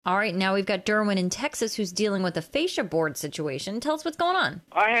All right, now we've got Derwin in Texas who's dealing with a fascia board situation. Tell us what's going on.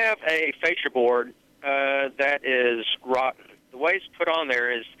 I have a fascia board that is rotten. The way it's put on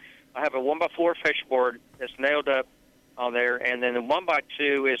there is I have a 1x4 fascia board that's nailed up on there, and then the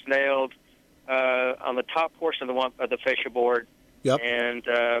 1x2 is nailed on the top portion of the fascia board. Yep. And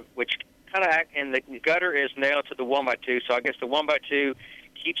which kind of and the gutter is nailed to the 1x2. So I guess the 1x2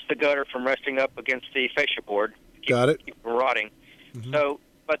 keeps the gutter from resting up against the fascia board. Got it. Keep from rotting. Mm-hmm. So,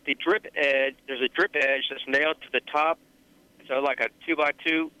 but the drip edge, there's a drip edge that's nailed to the top. So like a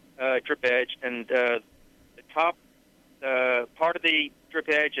 2x2 drip edge, and the top part of the drip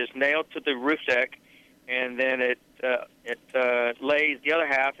edge is nailed to the roof deck, and then it lays, the other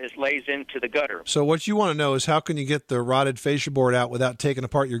half lays into the gutter. So what you want to know is how can you get the rotted fascia board out without taking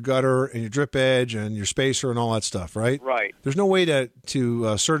apart your gutter and your drip edge and your spacer and all that stuff, right? Right. There's no way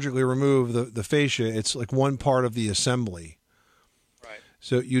to surgically remove the fascia. It's like one part of the assembly. Right.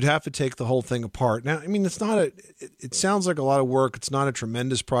 So you'd have to take the whole thing apart. Now, I mean, it sounds like a lot of work. It's not a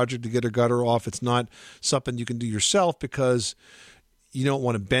tremendous project to get a gutter off. It's not something you can do yourself because you don't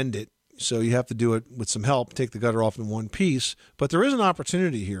want to bend it. So you have to do it with some help, take the gutter off in one piece. But there is an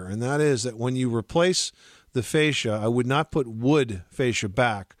opportunity here, and that is that when you replace the fascia, I would not put wood fascia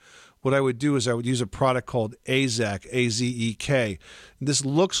back. What I would do is I would use a product called AZEK, A-Z-E-K. This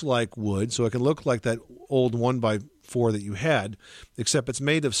looks like wood, so it can look like that old 1x4 that you had, except it's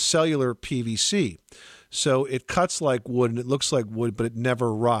made of cellular PVC. So it cuts like wood and it looks like wood, but it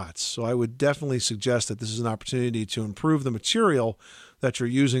never rots. So I would definitely suggest that this is an opportunity to improve the material that you're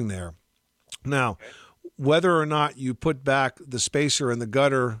using there. Now, whether or not you put back the spacer and the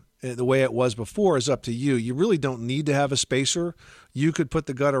gutter the way it was before is up to you. You really don't need to have a spacer. You could put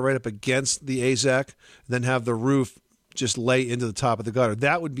the gutter right up against the AZEK, then have the roof just lay into the top of the gutter.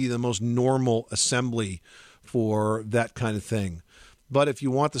 That would be the most normal assembly for that kind of thing. But if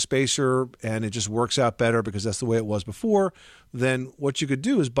you want the spacer and it just works out better because that's the way it was before, then what you could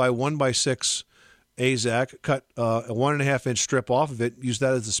do is buy 1x6 AZEK, cut a 1.5-inch strip off of it, use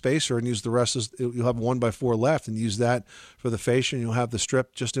that as the spacer, and use the rest as you'll have 1x4 left, and use that for the fascia, and you'll have the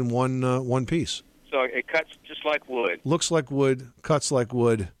strip just in one piece. So it cuts just like wood. Looks like wood, cuts like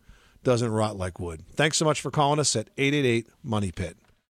wood, doesn't rot like wood. Thanks so much for calling us at 888-MONEY-PIT.